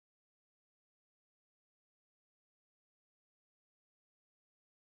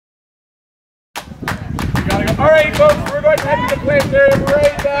Alright folks, we're going to head to the planetarium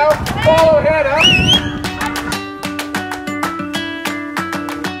right now. Follow Hannah.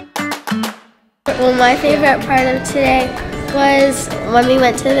 Well, my favorite part of today was when we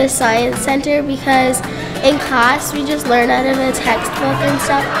went to the science center, because in class we just learn out of a textbook and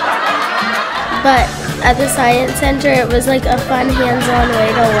stuff. But at the science center it was like a fun hands-on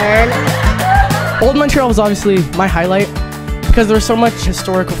way to learn. Old Montreal was obviously my highlight because there were so much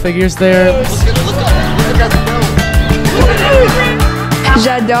historical figures there.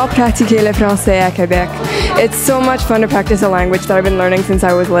 J'adore pratiquer le français à Quebec. It's so much fun to practice a language that I've been learning since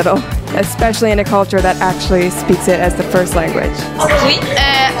I was little, especially in a culture that actually speaks it as the first language. Oui,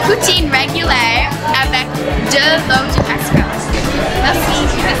 poutine régulière avec 2 loaves de pascal. Merci.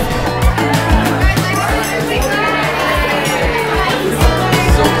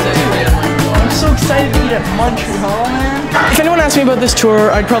 I'm so excited to eat at Montreal, man. If anyone asks me about this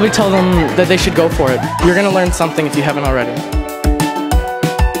tour, I'd probably tell them that they should go for it. You're gonna learn something if you haven't already.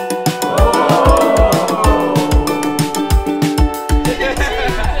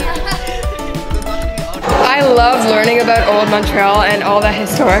 I love learning about old Montreal and all the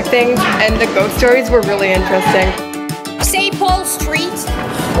historic things, and the ghost stories were really interesting. St. Paul Street,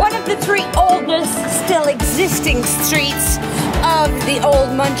 one of the 3 oldest still existing streets of the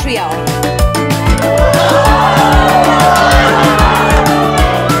old Montreal.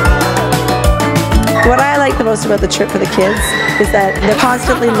 What I like the most about the trip for the kids is that they're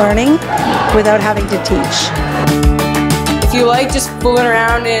constantly learning without having to teach. If you like just fooling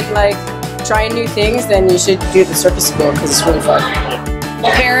around and like trying new things, then you should do the circus school because it's really fun.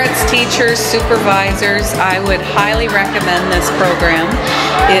 Parents, teachers, supervisors, I would highly recommend this program.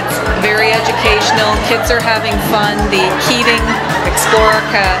 It's very educational, kids are having fun, the Keating,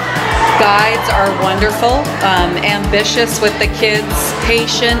 Explorica guides are wonderful, ambitious with the kids,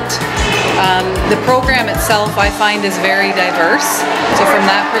 patient. The program itself I find is very diverse, so from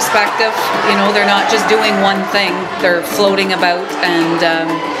that perspective, you know, they're not just doing one thing, they're floating about and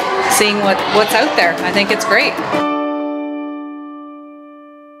seeing what's out there. I think it's great.